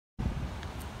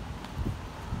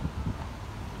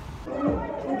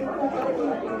Welcome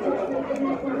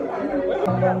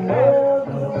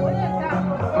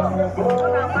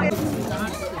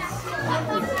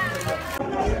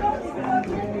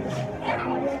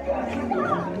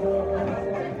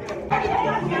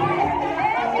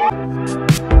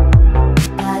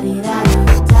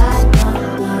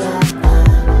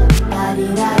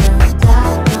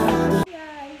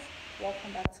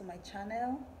back to my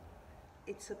channel.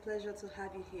 It's a pleasure to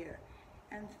have you here,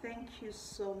 and thank you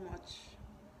so much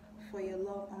for your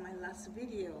love on my last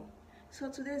video. So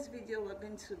today's video we're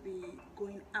going to be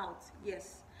going out.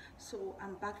 Yes, so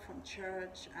I'm back from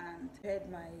church and prepared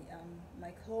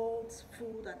my clothes,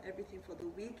 food and everything for the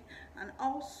week, and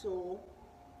also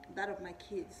that of my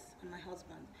kids and my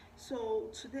husband. So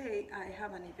today I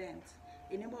have an event.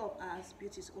 A neighbor of ours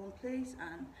built his own place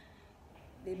and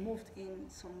they moved in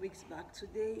some weeks back.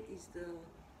 Today is the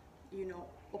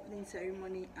opening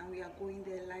ceremony and we are going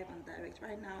there live and direct.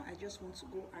 Right now I just want to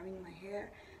go arrange my hair,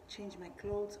 change my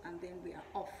clothes, and then we are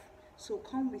off. So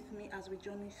come with me as we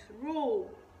journey through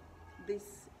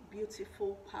this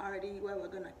beautiful party where we're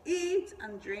gonna eat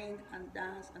and drink and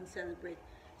dance and celebrate.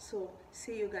 So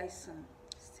see you guys soon.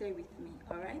 Stay with me,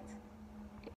 all right?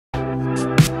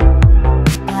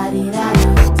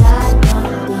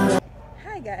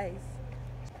 Hi guys,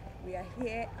 we are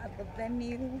here at the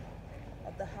venue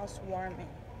of the housewarming.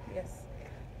 Yes,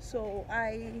 so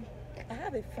I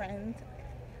have a friend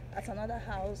at another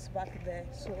house back there,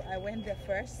 so I went there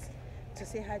first to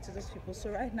say hi to those people. So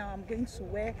right now I'm going to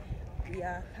where we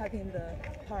are having the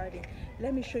party.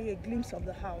 Let me show you a glimpse of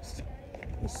the house.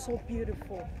 It's so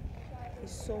beautiful.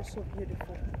 It's so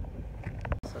beautiful.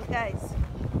 So guys,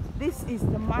 this is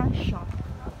the mansion.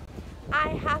 I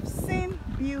have seen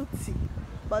beauty,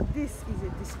 but this is a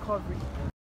discovery.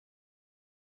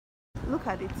 Look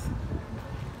at it.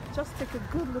 Just take a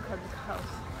good look at the house.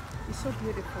 It's so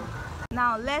beautiful.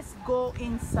 Now let's go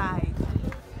inside.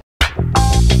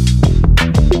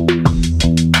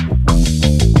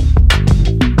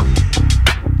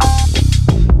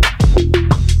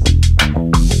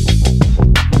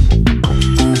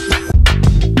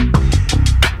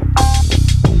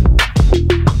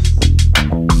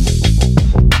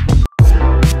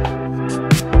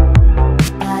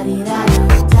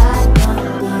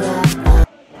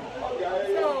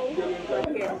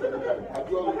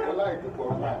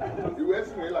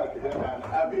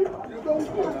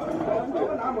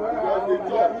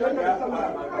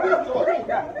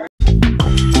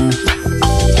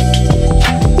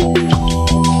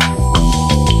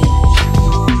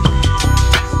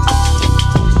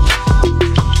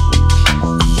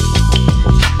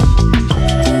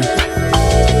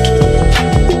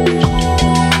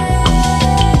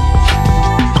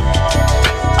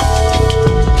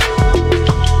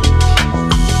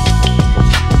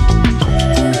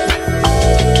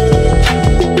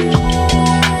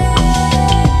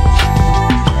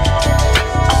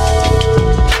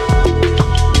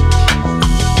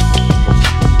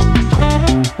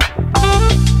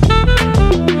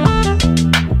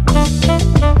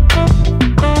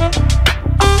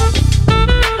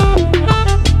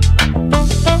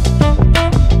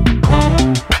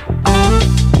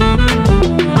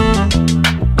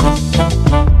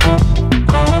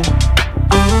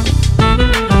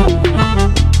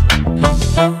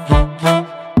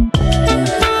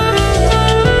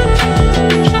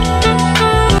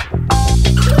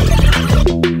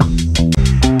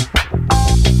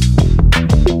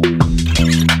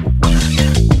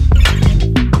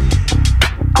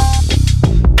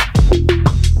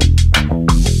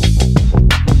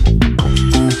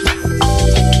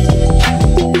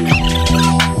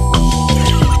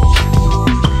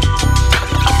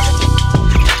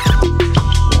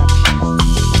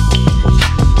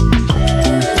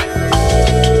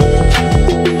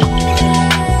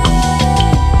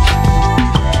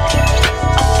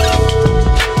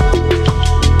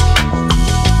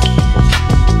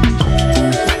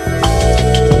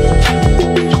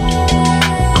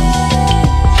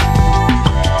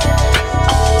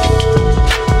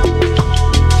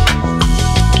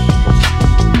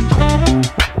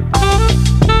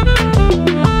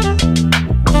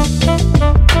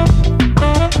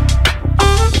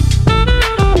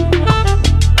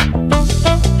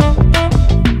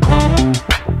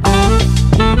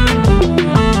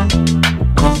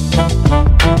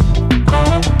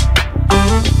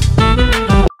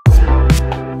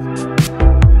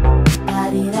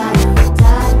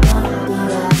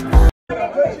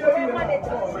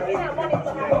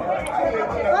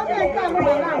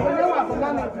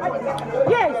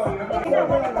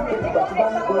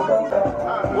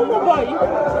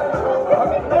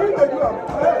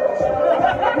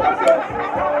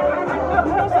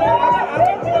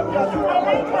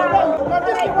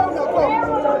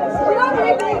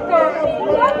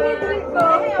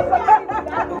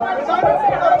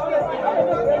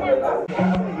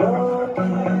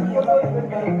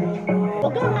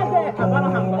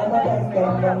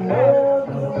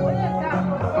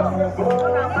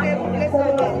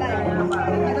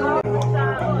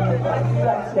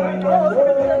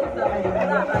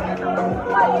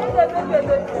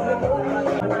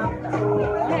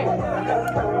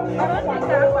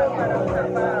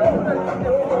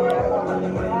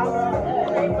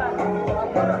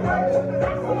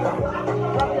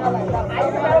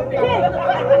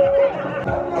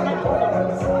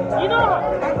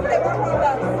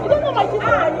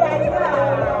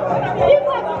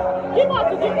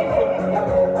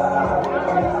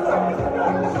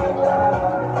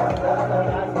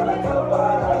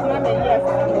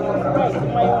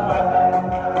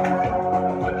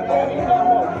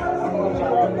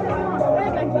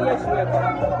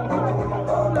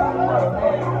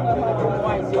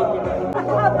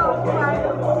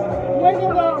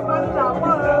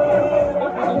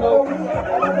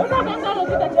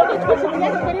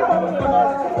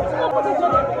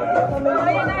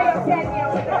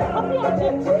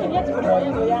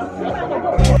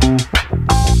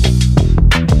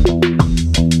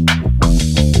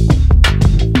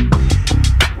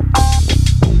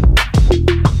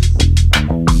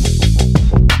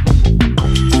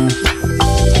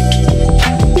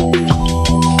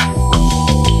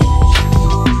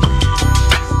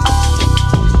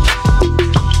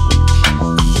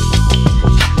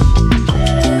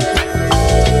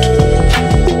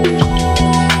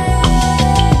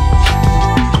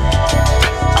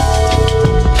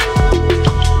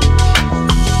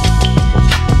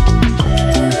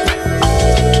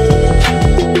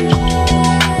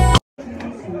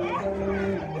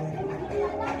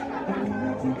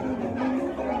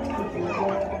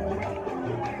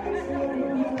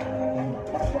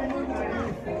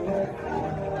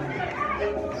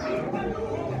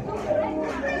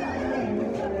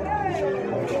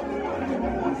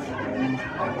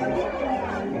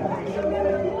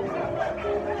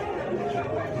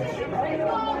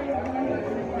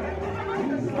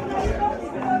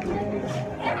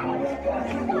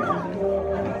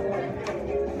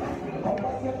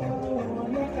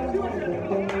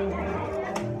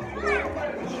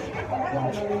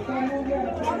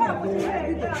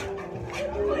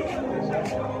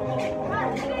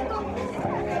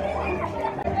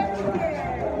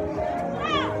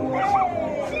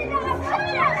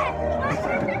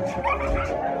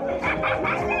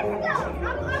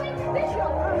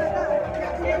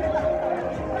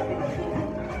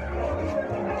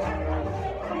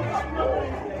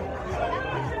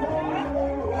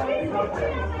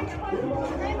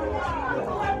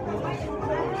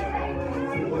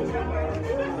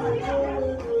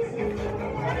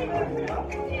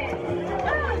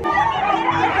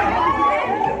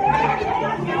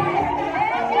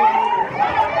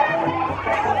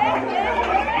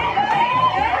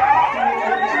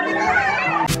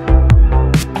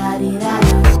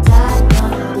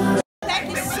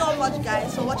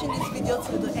 Guys for watching this video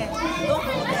till the end. Don't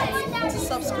forget to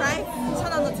subscribe,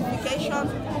 turn on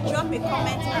notifications, drop a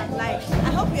comment and like.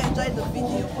 I hope you enjoyed the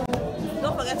video.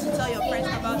 Don't forget to tell your friends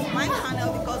about my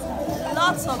channel because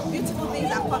lots of beautiful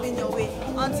things are coming your way.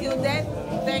 Until then,